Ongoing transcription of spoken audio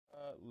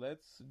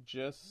let's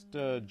just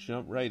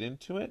jump right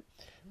into it.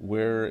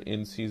 We're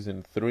in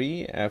season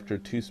three after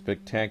two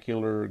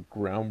spectacular,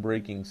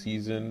 groundbreaking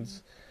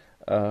seasons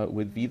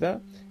with Vida.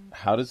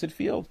 How does it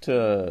feel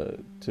to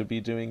be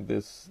doing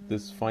this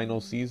final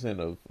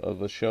season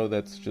of a show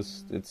that's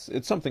just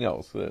it's something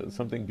else,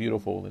 something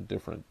beautiful and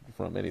different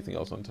from anything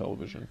else on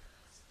television?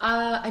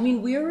 I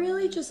mean, we're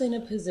really just in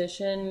a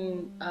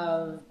position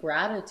of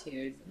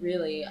gratitude,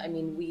 really. I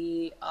mean,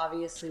 we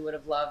obviously would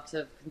have loved to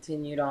have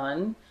continued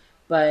on,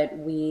 but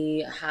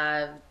we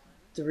have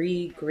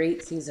three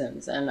great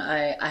seasons, and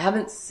I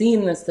haven't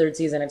seen this third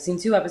season. I've seen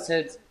two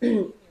episodes.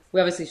 We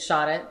obviously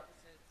shot it,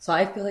 so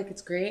I feel like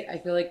it's great. I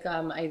feel like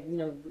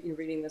in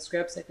reading the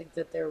scripts, I think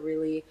that they're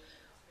really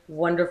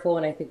wonderful,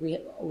 and I think we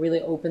really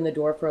opened the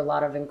door for a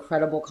lot of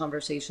incredible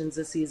conversations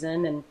this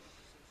season,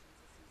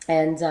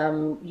 and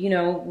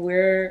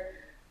we're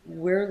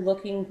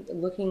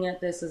looking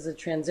at this as a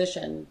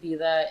transition.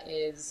 Vida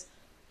is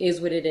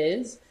what it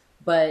is,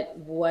 but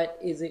what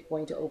is it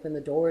going to open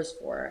the doors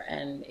for?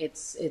 And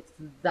it's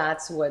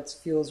that's what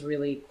feels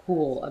really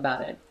cool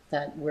about it,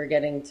 that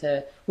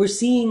we're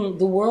seeing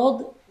the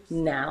world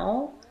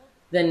now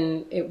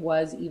than it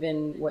was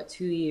even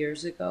 2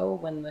 years ago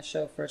when the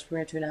show first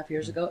premiered, 2.5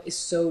 years ago, is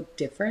so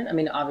different. I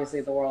mean,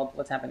 obviously the world,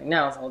 what's happening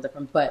now is a little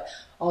different, but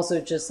also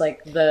just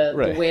like the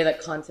Right. way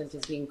that content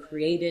is being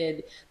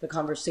created, the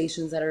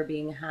conversations that are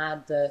being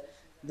had, the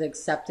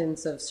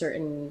acceptance of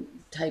certain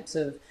types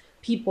of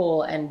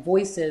people and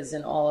voices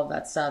and all of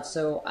that stuff.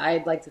 So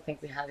I'd like to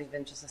think we have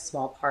even just a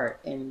small part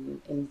in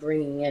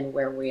bringing in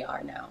where we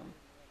are now.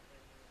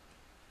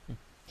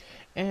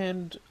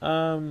 And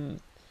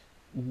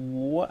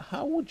what?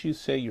 How would you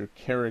say your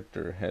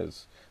character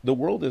has? The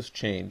world has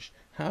changed.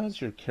 How has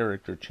your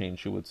character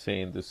changed? You would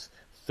say in this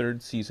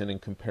third season in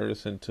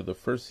comparison to the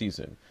first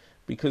season,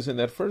 because in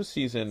that first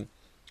season,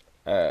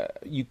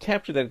 you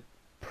capture that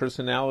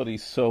personality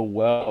so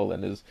well,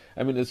 and as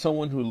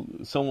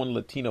someone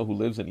Latino who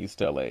lives in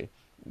East LA,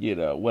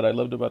 what I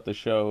loved about the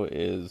show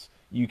is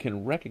you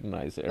can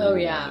recognize Oh everyone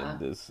yeah.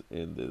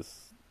 in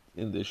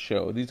this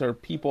show. These are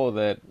people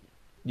that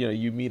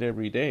you meet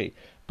every day.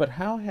 But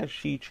how has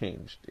she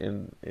changed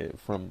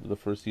from the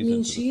first I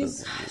mean, season to the third one? You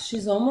would say.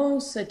 she's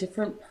almost a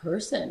different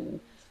person.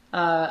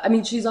 I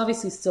mean, she's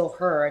obviously still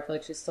her. I feel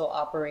like she's still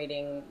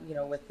operating,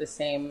 with the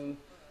same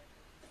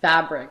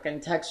fabric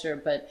and texture,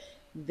 but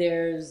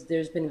there's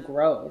been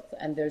growth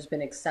and there's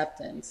been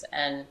acceptance,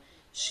 and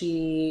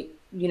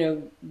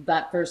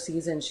that first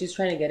season, she's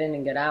trying to get in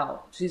and get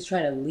out. She's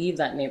trying to leave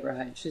that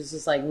neighborhood. She's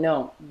just like,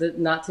 no,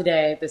 not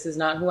today. This is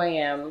not who I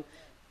am.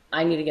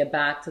 I need to get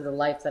back to the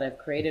life that I've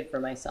created for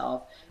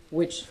myself,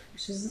 which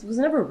she was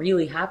never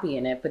really happy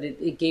in it, but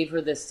it gave her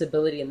this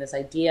stability and this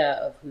idea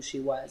of who she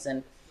was.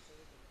 And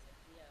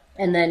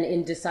then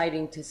in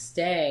deciding to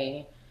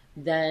stay,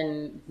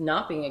 then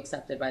not being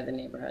accepted by the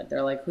neighborhood.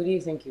 They're like, who do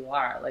you think you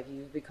are? Like,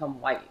 you've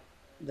become white.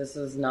 This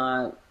is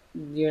not,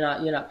 you're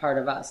not part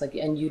of us. Like,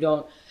 and you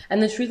don't,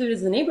 and the truth of it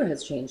is the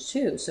neighborhood's changed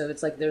too. So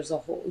it's like there's a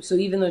whole, so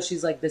even though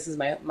she's like, this is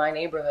my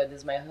neighborhood,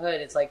 this is my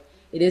hood, it's like,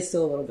 it is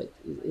still a little bit,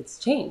 it's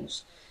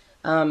changed,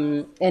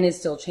 and is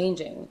still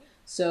changing.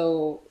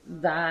 So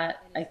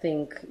that, I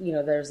think,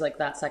 there's like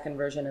that second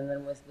version, and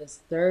then with this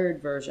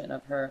third version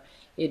of her,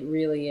 it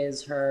really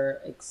is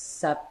her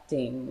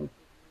accepting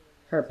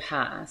her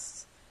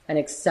past and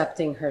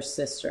accepting her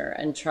sister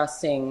and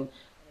trusting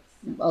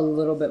a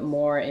little bit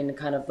more in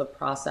kind of the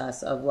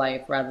process of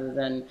life rather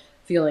than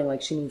feeling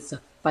like she needs to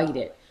fight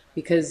it,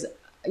 because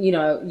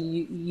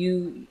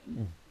you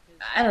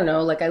I don't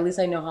know, like at least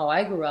I know how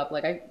I grew up.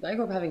 Like I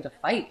grew up having to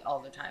fight all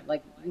the time.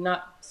 Like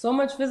not so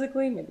much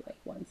physically, maybe like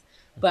once.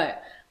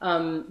 But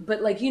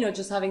like,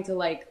 just having to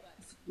like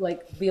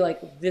be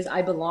like, this,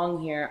 I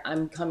belong here,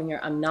 I'm coming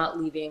here, I'm not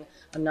leaving,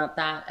 I'm not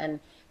that,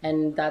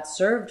 and that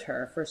served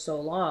her for so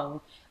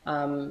long.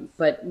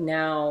 But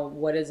now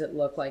what does it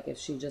look like if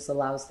she just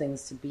allows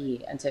things to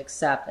be and to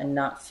accept and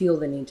not feel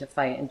the need to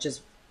fight and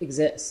just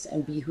exist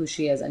and be who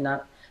she is and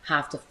not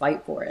have to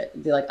fight for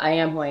it. Be like, I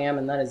am who I am,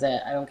 and that is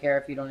it. I don't care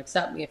if you don't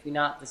accept me. If you're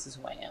not, this is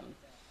who I am.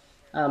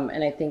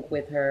 And I think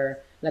with her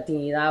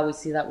Latinidad, we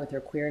see that with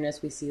her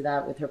queerness. We see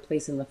that with her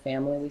place in the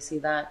family. We see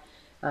that.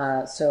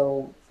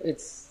 So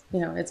it's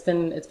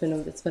been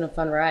a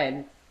fun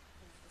ride.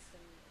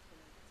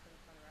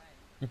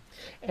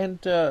 And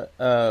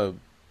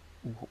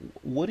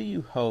what do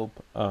you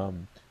hope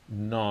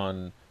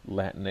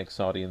non-Latinx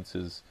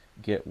audiences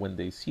get when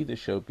they see the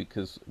show?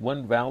 Because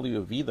one value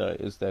of Vida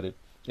is that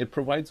it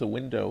provides a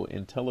window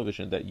in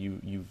television that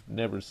you've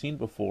never seen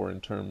before in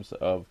terms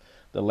of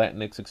the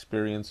Latinx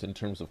experience, in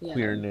terms of Yeah.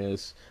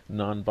 queerness,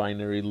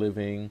 non-binary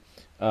living,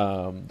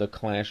 the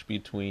clash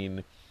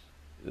between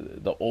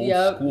the old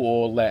Yep.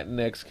 school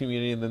Latinx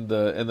community and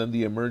then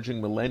the emerging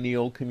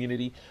millennial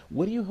community.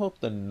 What do you hope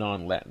the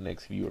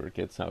non-Latinx viewer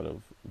gets out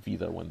of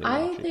Vida when they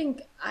I watch it?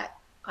 think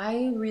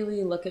I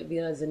really look at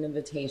Vida as an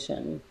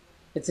invitation.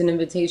 It's an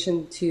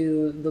invitation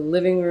to the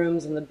living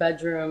rooms and the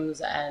bedrooms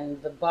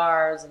and the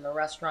bars and the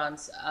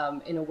restaurants,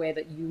 in a way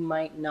that you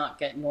might not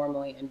get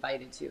normally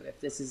invited to if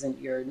this isn't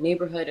your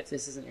neighborhood, if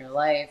this isn't your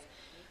life.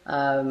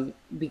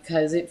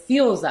 Because it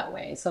feels that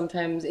way.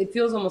 Sometimes it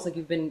feels almost like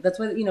you've been. That's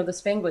why, the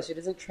Spanglish, it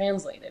isn't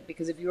translated,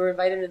 because if you were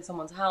invited in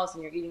someone's house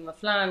and you're eating the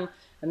flan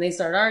and they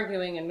start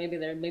arguing, and maybe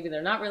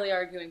they're not really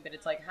arguing, but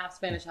it's like half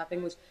Spanish, half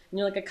English, and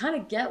you're like, I kind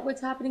of get what's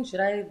happening. Should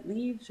I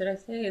leave? Should I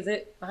stay? Is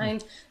it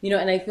fine?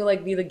 And I feel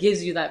like Vida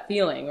gives you that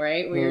feeling,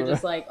 right, where you're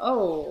just like,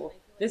 oh,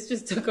 this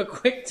just took a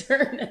quick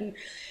turn,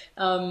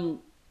 um,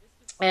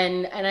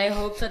 and I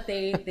hope that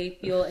they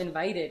feel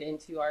invited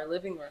into our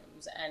living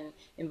rooms and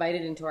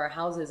invited into our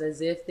houses as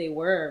if they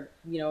were,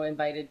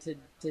 invited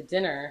to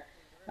dinner,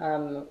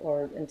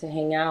 or and to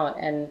hang out.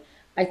 And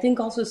I think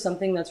also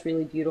something that's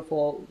really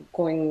beautiful,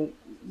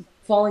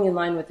 falling in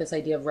line with this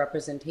idea of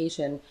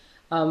representation.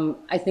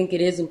 I think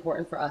it is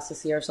important for us to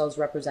see ourselves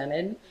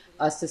represented,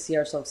 us to see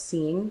ourselves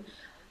seen,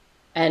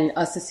 and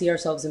us to see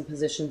ourselves in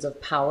positions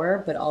of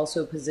power, but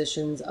also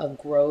positions of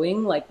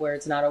growing, like where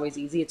it's not always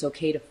easy. It's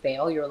okay to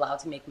fail. You're allowed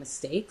to make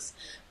mistakes,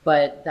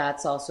 but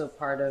that's also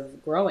part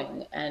of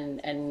growing.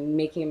 And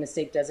making a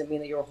mistake doesn't mean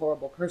that you're a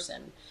horrible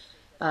person.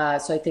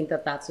 So I think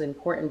that that's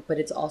important, but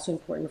it's also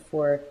important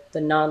for the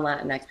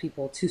non-Latinx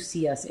people to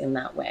see us in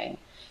that way.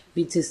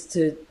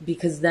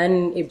 Because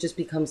then it just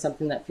becomes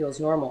something that feels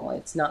normal.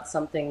 It's not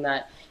something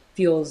that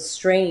feels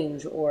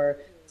strange or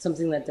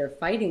something that they're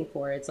fighting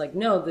for. It's like,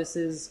 no, this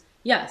is,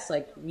 yes,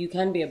 like you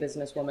can be a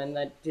businesswoman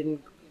that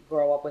didn't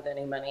grow up with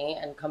any money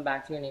and come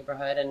back to your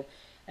neighborhood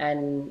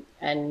and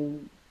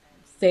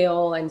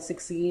fail and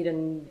succeed,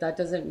 and that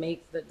doesn't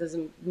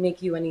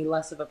make you any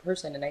less of a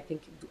person. And I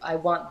think I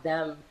want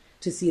them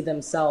to see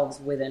themselves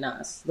within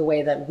us the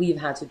way that we've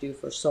had to do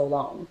for so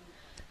long.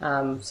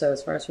 So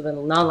as far as for the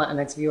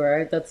non-Latinx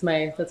viewer, that's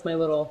my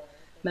little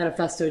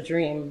manifesto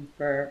dream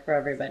for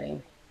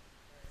everybody.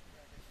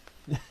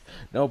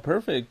 No,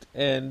 perfect.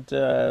 And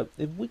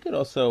if we could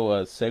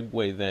also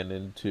segue then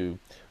into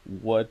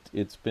what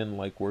it's been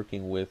like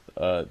working with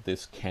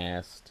this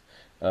cast,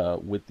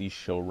 with these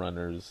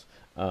showrunners,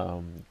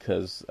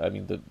 because I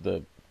mean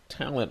the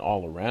talent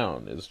all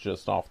around is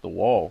just off the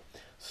wall.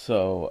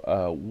 So,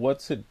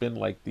 what's it been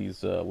like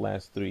these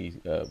last three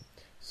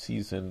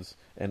seasons,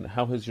 and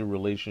how has your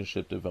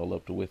relationship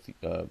developed with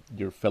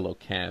your fellow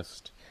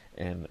cast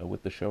and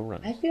with the I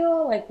showrunners?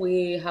 feel like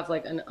we have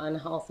like an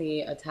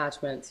unhealthy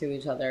attachment to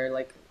each other.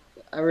 Like,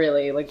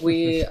 really, like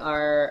we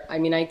are. I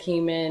mean, I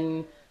came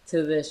in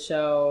to this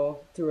show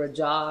through a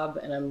job,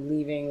 and I'm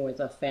leaving with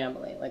a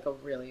family, like a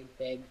really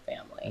big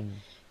family. Mm.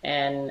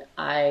 And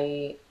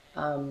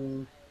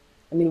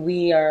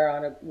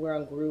we're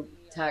on group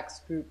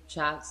text, group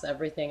chats,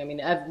 everything. I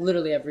mean,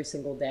 literally every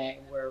single day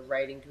we're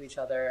writing to each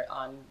other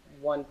on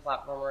one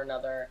platform or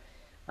another.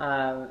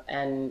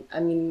 And I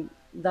mean,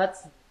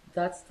 that's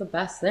the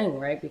best thing,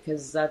 right?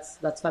 Because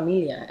that's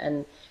familia,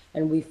 and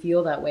we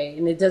feel that way.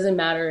 And it doesn't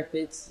matter if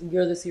it's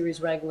you're the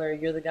series regular,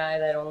 you're the guy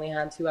that only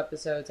had two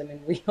episodes. I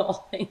mean, we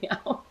all hang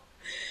out.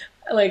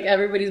 Like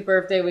everybody's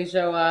birthday, we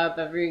show up.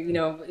 If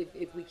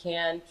we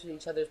can, to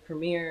each other's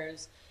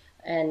premieres.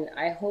 And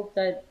I hope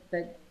that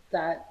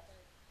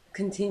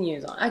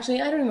continues on.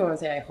 Actually, I don't even want to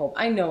say I hope.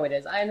 I know it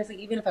is. I honestly,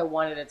 even if I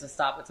wanted it to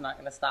stop, it's not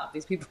going to stop.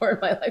 These people are in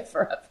my life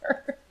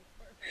forever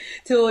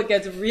till it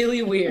gets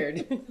really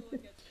weird.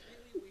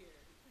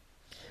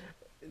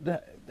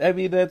 I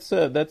mean, that's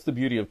the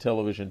beauty of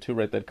television too,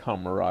 right? That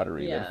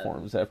camaraderie that Yeah.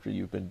 forms after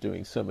you've been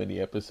doing so many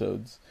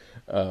episodes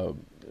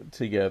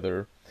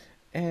together.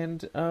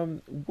 And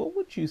what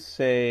would you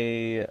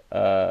say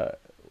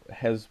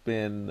has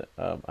been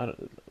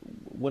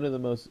one of the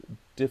most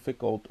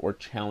difficult or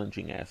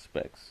challenging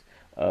aspects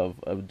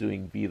of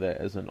doing Vida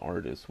as an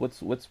artist?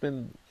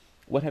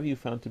 What have you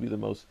found to be the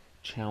most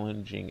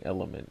challenging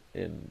element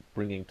in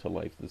bringing to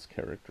life this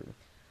character?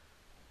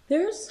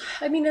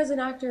 I mean, as an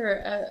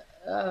actor,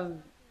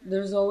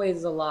 there's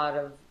always a lot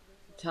of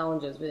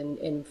challenges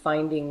in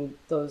finding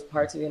those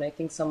parts of you. And I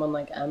think someone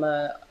like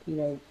Emma,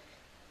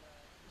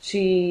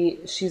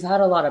 she's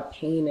had a lot of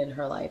pain in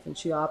her life, and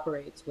she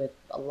operates with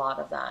a lot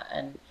of that.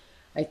 And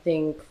I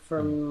think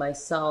for Mm.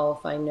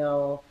 myself, I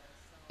know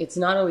it's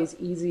not always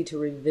easy to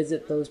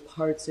revisit those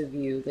parts of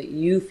you that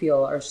you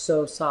feel are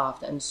so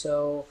soft and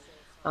so,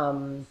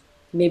 um,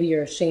 maybe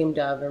you're ashamed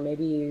of, or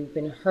maybe you've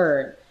been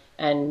hurt,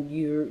 and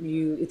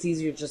it's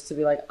easier just to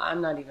be like, I'm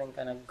not even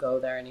gonna go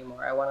there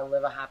anymore. I want to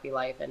live a happy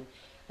life.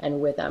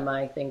 And with Emma,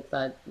 I think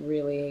that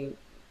really,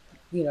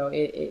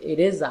 it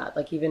is that,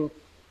 like, even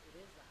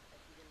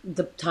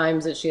the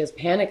times that she has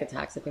panic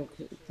attacks. I think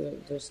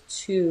there's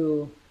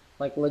two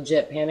like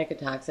legit panic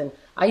attacks, and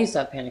I used to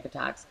have panic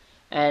attacks,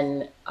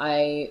 and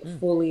I Mm.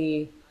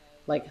 fully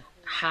like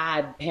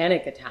had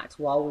panic attacks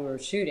while we were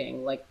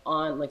shooting,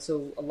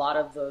 so a lot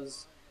of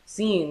those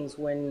scenes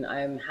when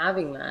I'm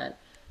having that,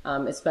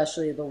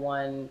 especially the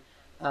one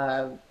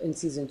in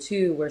season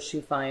two where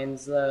she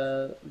finds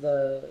the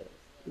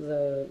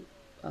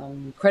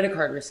credit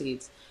card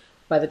receipts,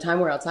 by the time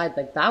we're outside,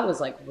 like that was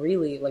like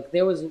really like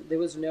there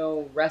was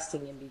no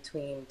resting in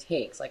between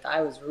takes. Like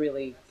I was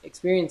really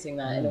experiencing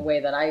that in a Mm. way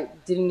that I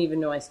didn't even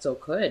know I still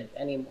could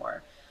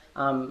anymore.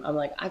 I'm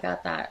like, I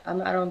got that.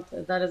 I don't,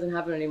 that doesn't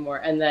happen anymore.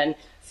 And then No.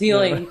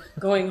 feeling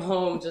going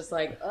home, just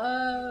like,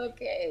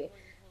 okay.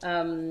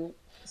 Um,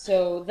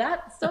 so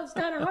that stuff's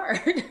kind of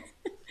hard,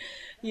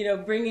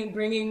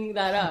 bringing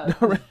that No,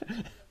 up. right.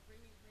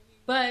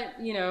 But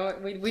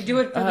we do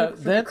it for the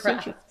That's interesting.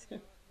 craft.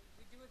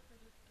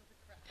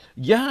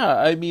 Yeah,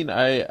 I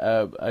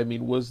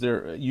mean, was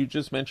there? You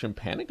just mentioned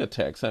panic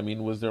attacks. I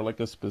mean, was there like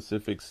a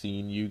specific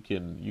scene you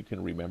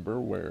can remember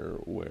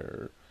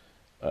where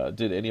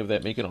did any of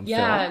that make it on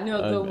Yeah, film?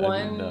 no, the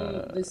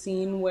I mean,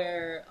 scene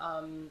where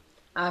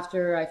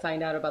after I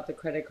find out about the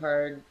credit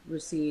card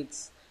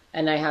receipts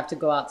and I have to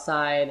go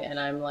outside and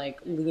I'm like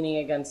leaning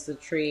against the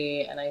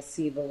tree and I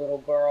see the little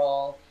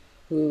girl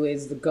who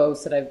is the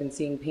ghost that I've been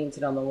seeing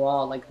painted on the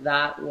wall, like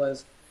that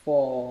was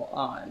full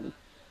on.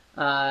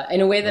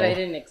 In a way that I oh,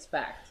 didn't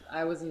expect.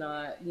 I was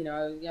not,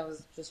 I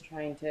was just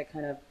trying to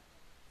kind of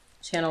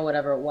channel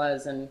whatever it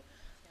was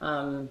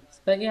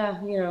but yeah,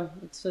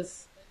 it's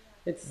just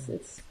it's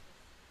it's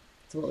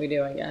what we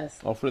do, I guess.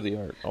 all for the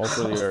art, all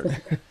for the art,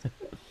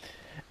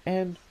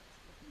 and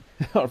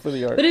all for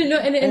the art, But no,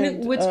 and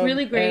and what's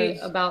really great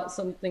as about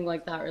something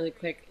like that, really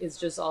quick, is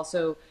just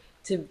also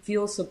to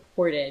feel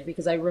supported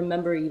because I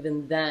remember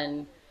even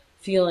then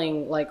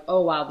feeling like,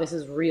 oh wow, this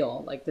is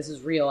real. Like this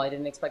is real. I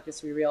didn't expect this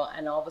to be real.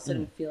 And all of a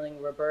sudden mm,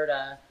 feeling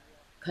Roberta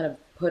kind of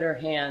put her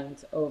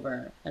hand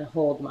over and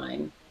hold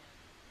mine.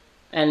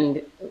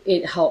 And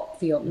it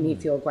helped me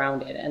mm, feel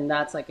grounded. And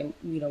that's like, kind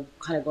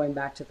of going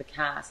back to the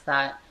cast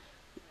that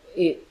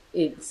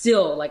it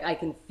still like I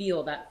can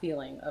feel that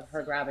feeling of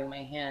her grabbing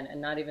my hand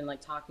and not even like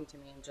talking to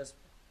me and just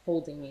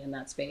holding me in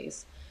that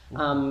space.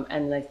 mm.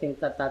 And I think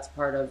that that's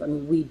part of. I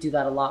mean, we do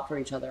that a lot for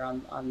each other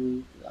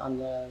on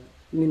the.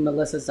 I mean,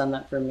 Melissa's done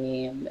that for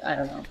me, and I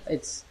don't know.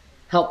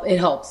 It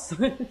helps.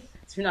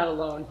 You're not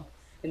alone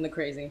in the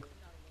crazy.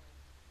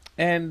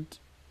 And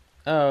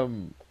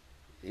um,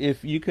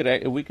 if we could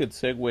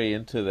segue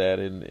into that,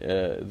 and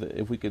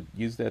if we could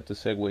use that to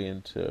segue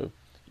into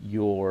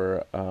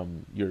your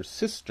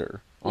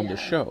sister on the Yeah.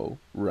 show,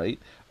 right?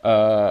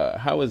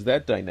 How has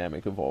that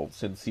dynamic evolved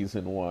since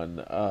season one?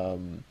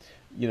 On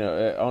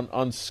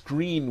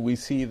screen we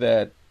see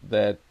that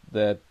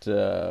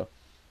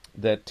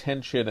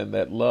tension and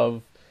that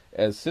love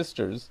as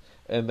sisters,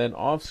 and then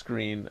off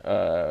screen,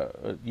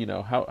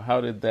 how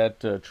did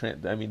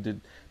that I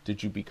mean,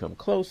 did you become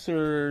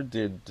closer?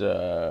 Did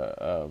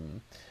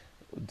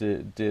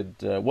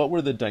what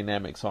were the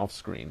dynamics off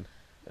screen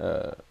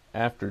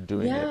after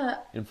doing it Yeah,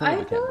 in front of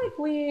I the feel camera? like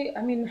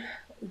I mean,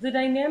 the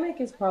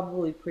dynamic is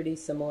probably pretty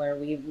similar.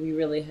 We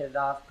really hit it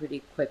off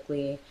pretty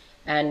quickly,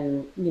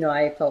 and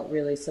I felt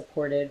really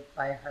supported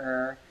by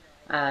her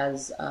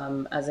as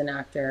an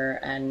actor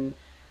and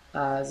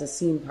as a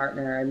scene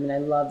partner. I mean, I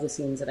love the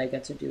scenes that I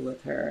get to do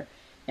with her,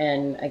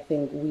 and I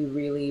think we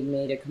really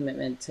made a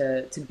commitment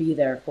to be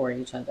there for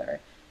each other.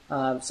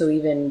 So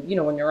even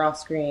when you're off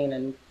screen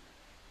and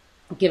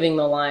giving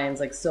the lines,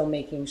 like still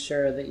making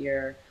sure that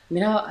you're. I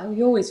mean,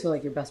 you always feel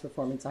like your best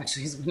performance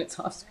actually is when it's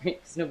off screen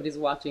because nobody's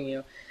watching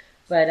you.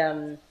 But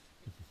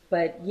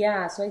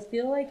yeah, so I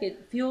feel like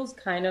it feels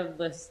kind of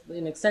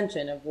an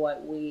extension of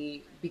what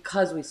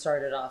because we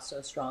started off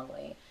so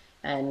strongly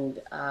and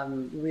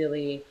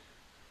really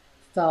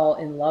fell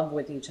in love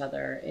with each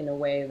other in a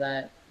way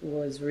that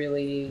was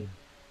really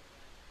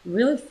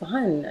really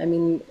fun. I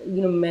mean,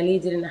 Melly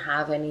didn't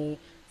have any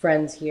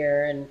friends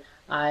here, and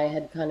I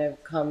had kind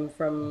of come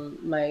from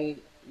my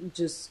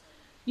just,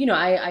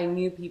 I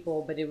knew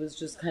people, but it was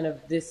just kind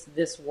of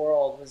this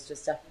world was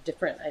just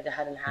different. I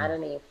hadn't had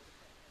any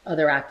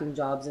other acting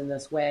jobs in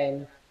this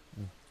way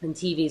in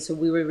TV, so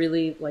we were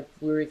really like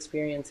we were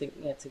experiencing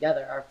it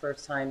together, our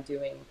first time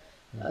doing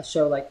a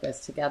show like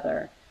this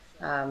together.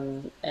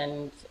 And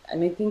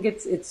I think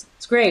it's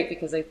great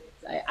because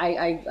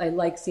I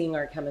like seeing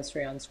our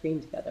chemistry on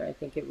screen together. I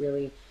think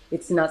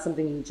it's not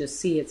something you just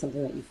see, it's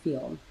something that you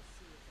feel.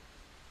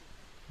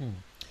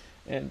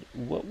 And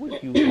what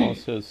would you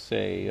also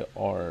say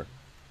are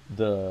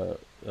the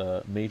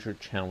major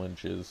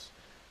challenges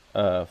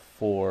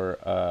for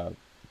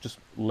just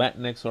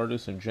Latinx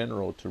artists in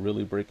general to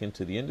really break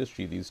into the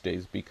industry these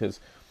days? Because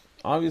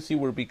obviously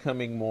we're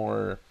becoming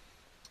more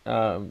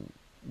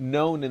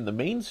known in the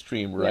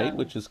mainstream, right? Yeah.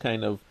 Which is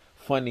kind of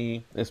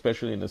funny,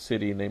 especially in a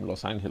city named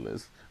Los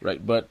Angeles,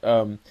 right? But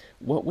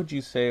what would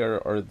you say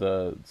are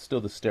the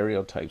still the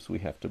stereotypes we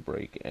have to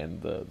break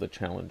and the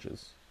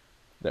challenges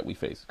that we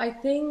face?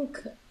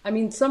 I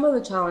mean, some of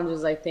the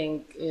challenges I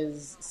think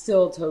is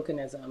still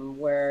tokenism,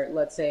 where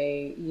let's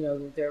say,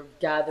 they're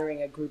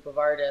gathering a group of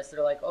artists.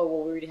 They're like, oh,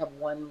 well, we already have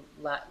one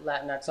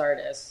Latinx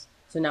artist.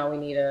 So now we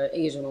need a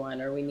Asian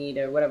one or we need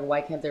a whatever.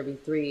 Why can't there be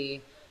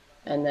three?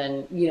 And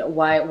then,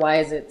 why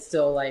is it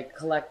still like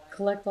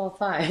collect all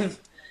five?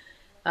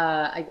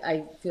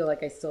 I feel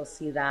like I still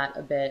see that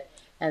a bit.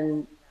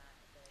 And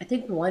I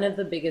think one of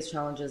the biggest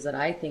challenges that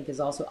I think is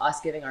also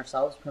us giving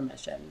ourselves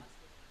permission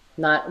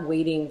not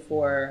waiting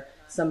for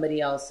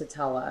somebody else to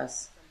tell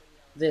us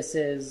this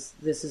is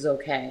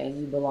okay,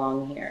 you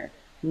belong here,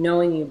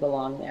 knowing you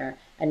belong there.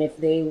 And if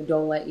they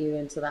don't let you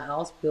into the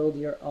house, build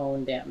your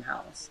own damn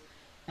house.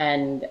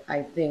 And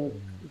I think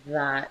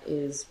that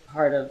is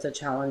part of the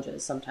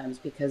challenges sometimes,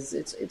 because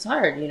it's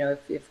hard,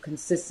 if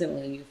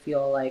consistently you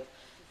feel like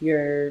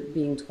you're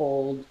being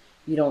told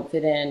you don't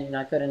fit in, you're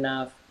not good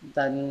enough,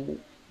 then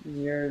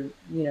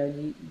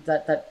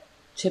that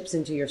chips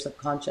into your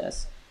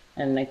subconscious.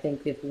 And I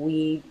think if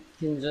we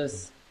can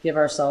just give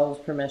ourselves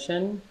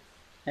permission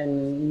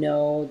and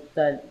know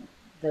that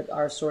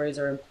our stories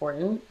are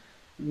important,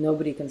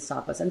 nobody can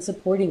stop us. And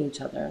supporting each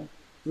other.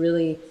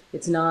 Really,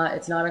 it's not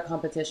a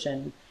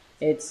competition.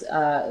 It's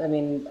I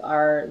mean,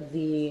 our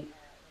the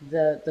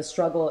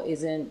struggle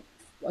isn't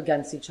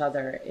against each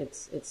other.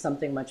 It's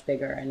something much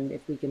bigger. And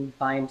if we can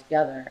bind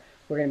together,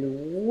 we're going to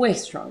be way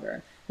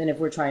stronger than if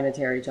we're trying to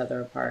tear each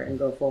other apart and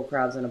go full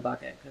crabs in a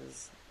bucket,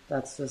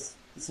 because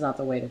it's not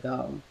the way to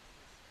go.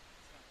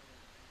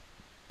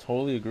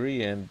 Totally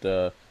agree. And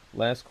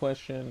last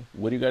question: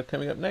 what do you got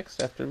coming up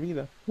next after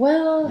Vida?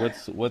 Well,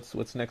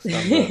 What's next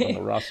on the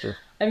roster?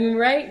 I mean,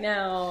 right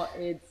now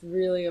it's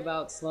really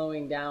about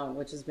slowing down,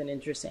 which has been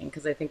interesting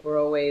because I think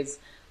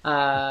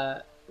uh,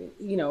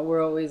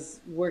 we're always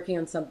working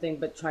on something,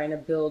 but trying to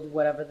build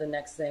whatever the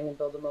next thing and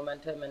build the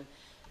momentum. And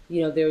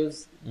there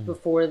was, Mhm.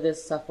 before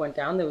this stuff went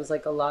down, there was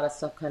like a lot of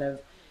stuff kind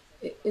of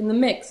in the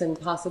mix and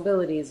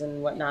possibilities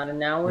and whatnot. And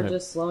now we're Right.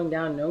 just slowing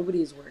down.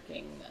 Nobody's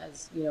working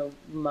as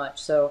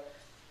much. So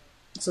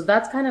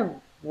that's kind of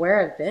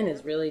where I've been,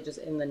 is really just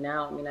in the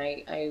now. I mean,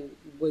 I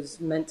was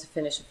meant to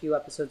finish a few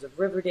episodes of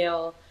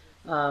Riverdale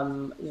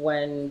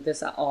when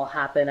this all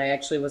happened. I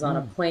actually was on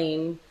a Mm.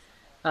 plane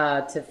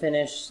to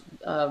finish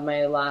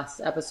my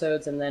last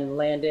episodes, and then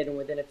landed, and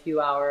within a few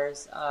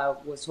hours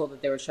was told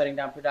that they were shutting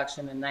down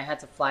production, and I had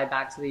to fly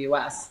back to the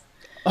U.S.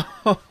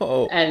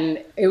 Oh,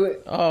 And it was,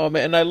 oh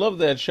man, I love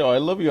that show. I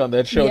love you on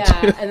that show too.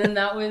 yeah, and then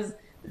that was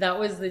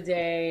the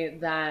day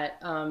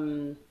that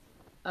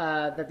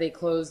they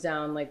closed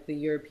down like the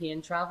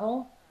European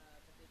travel.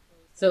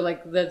 So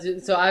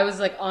I was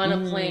like on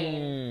a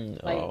plane,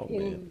 like Oh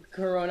man. in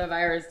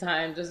coronavirus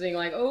time, just being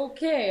like,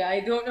 okay, I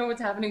don't know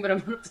what's happening, but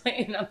I'm on a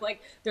plane. I'm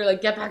like, they're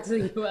like, get back to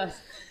the U.S.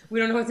 We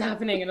don't know what's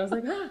happening, and I was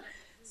like, ah.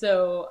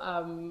 So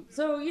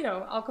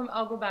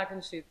I'll go back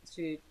and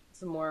shoot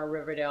some more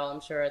Riverdale,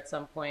 I'm sure at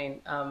some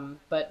point.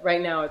 But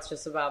right now it's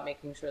just about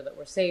making sure that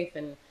we're safe,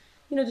 and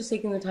just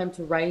taking the time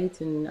to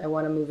write. And I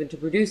want to move into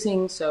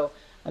producing, so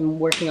I'm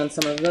working on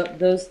some of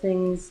those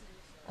things.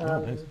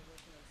 Oh, nice. Um,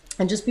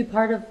 and just be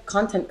part of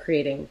content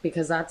creating,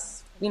 because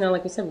that's,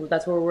 like we said,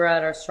 that's where we're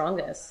at our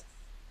strongest.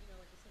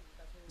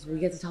 So we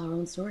get to tell our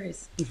own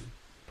stories.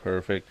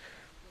 Perfect.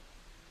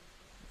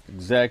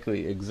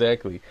 Exactly,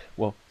 exactly.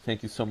 Well,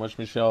 thank you so much,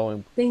 Michelle,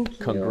 and Thank you.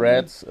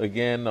 congrats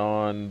again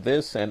on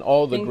this and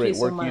all the Thank you great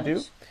so work you do.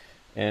 much.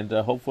 And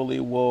hopefully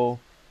we'll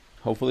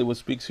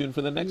speak soon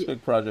for the next Y-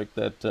 big project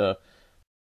that